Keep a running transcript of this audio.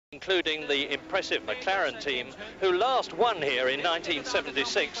including the impressive McLaren team, who last won here in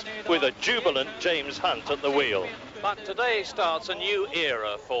 1976 with a jubilant James Hunt at the wheel. But today starts a new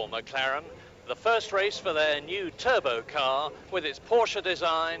era for McLaren. The first race for their new turbo car with its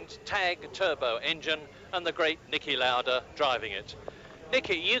Porsche-designed TAG turbo engine and the great Niki Lauda driving it.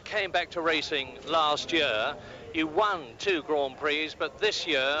 Niki, you came back to racing last year. You won 2 Grand Prix, but this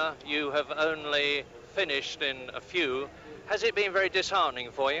year you have only finished in a few. Has it been very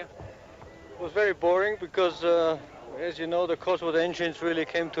disheartening for you? It was very boring because, as you know, the Cosworth engines really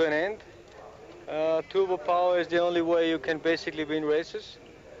came to an end. Turbo power is the only way you can basically win races.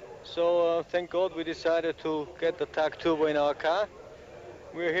 So thank God we decided to get the TAG turbo in our car.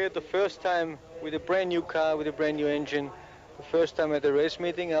 We're here the first time with a brand new car, with a brand new engine, the first time at a race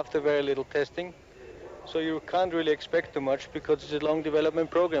meeting after very little testing. So you can't really expect too much because it's a long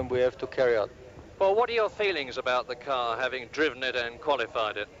development program we have to carry out. Well, what are your feelings about the car, having driven it and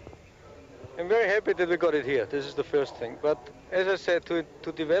qualified it? I'm very happy that we got it here. This is the first thing. But as I said,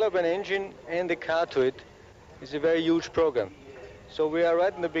 to develop an engine and a car to it is a very huge program. So we are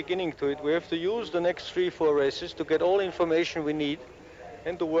right in the beginning to it. We have to use the next 3-4 races to get all information we need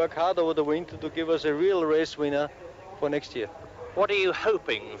and to work hard over the winter to give us a real race winner for next year. What are you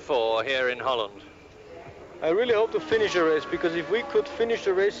hoping for here in Holland? I really hope to finish a race, because if we could finish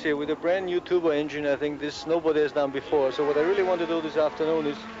the race here with a brand new turbo engine, I think this nobody has done before. So what I really want to do this afternoon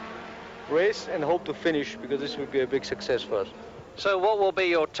is race and hope to finish, because this will be a big success for us. So what will be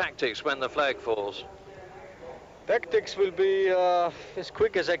your tactics when the flag falls? Tactics will be as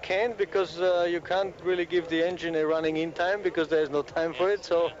quick as I can, because you can't really give the engine a running in time because there's no time for it.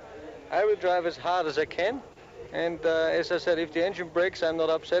 So I will drive as hard as I can. And as I said, if the engine breaks, I'm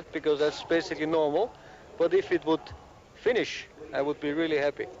not upset, because that's basically normal. But if it would finish, I would be really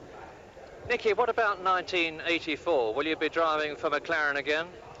happy. Niki, what about 1984? Will you be driving for McLaren again?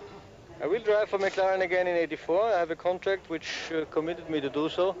 I will drive for McLaren again in '84. I have a contract which committed me to do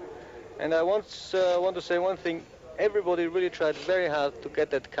so. And I want to say one thing. Everybody really tried very hard to get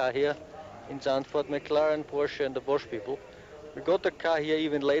that car here in Zandvoort, McLaren, Porsche and the Bosch people. We got the car here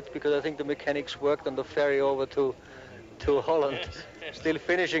even late because I think the mechanics worked on the ferry over to Holland, still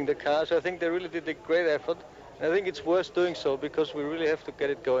finishing the car. So I think they really did a great effort. And I think it's worth doing so, because we really have to get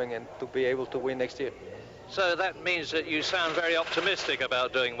it going and to be able to win next year. So that means that you sound very optimistic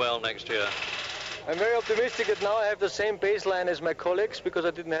about doing well next year. I'm very optimistic that now I have the same baseline as my colleagues, because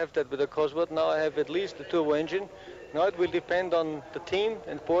I didn't have that with the Cosworth. Now I have at least the turbo engine. Now it will depend on the team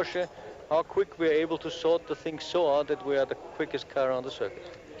and Porsche, how quick we're able to sort the things so out that we are the quickest car on the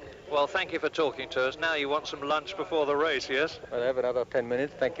circuit. Well, thank you for talking to us. Now you want some lunch before the race, yes? I'll have another 10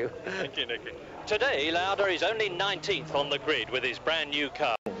 minutes. Thank you. Thank you, Niki. Today, Lauda is only 19th on the grid with his brand new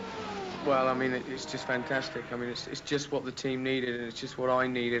car. Well, I mean, it's just fantastic. I mean, it's just what the team needed, and it's just what I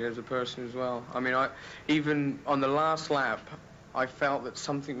needed as a person as well. I mean, even on the last lap, I felt that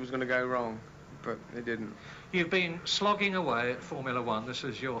something was going to go wrong, but it didn't. You've been slogging away at Formula One. This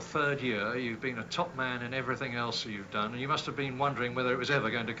is your 3rd year. You've been a top man in everything else that you've done, and you must have been wondering whether it was ever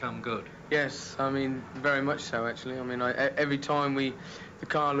going to come good. Yes, I mean, very much so, actually. I mean, every time the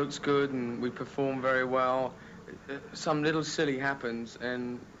car looks good and we perform very well, some little silly happens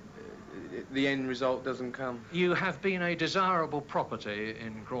and the end result doesn't come. You have been a desirable property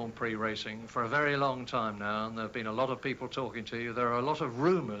in Grand Prix racing for a very long time now, and there have been a lot of people talking to you. There are a lot of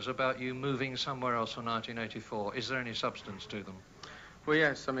rumours about you moving somewhere else for 1984. Is there any substance to them? Well,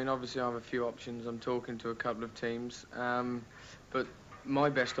 yes. I mean, obviously I have a few options. I'm talking to a couple of teams, but my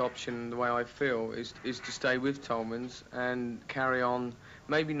best option, the way I feel, is to stay with Toleman's and carry on,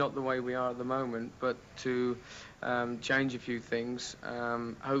 maybe not the way we are at the moment, but to change a few things.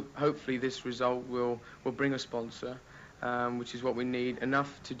 Hopefully this result will bring a sponsor, which is what we need,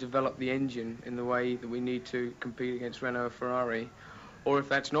 enough to develop the engine in the way that we need to compete against Renault or Ferrari. Or if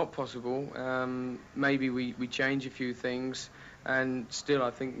that's not possible, maybe we change a few things, and still I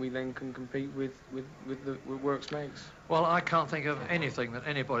think we then can compete with Works makes. Well, I can't think of anything that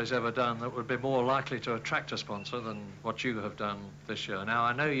anybody's ever done that would be more likely to attract a sponsor than what you have done this year. Now,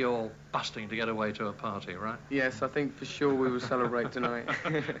 I know you're busting to get away to a party, right? Yes, I think for sure we will celebrate tonight.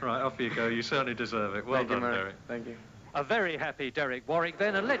 Right, off you go. You certainly deserve it. Well done, Derek. Thank you. A very happy Derek Warwick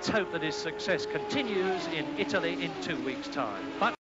then, and let's hope that his success continues in Italy in 2 weeks' time. But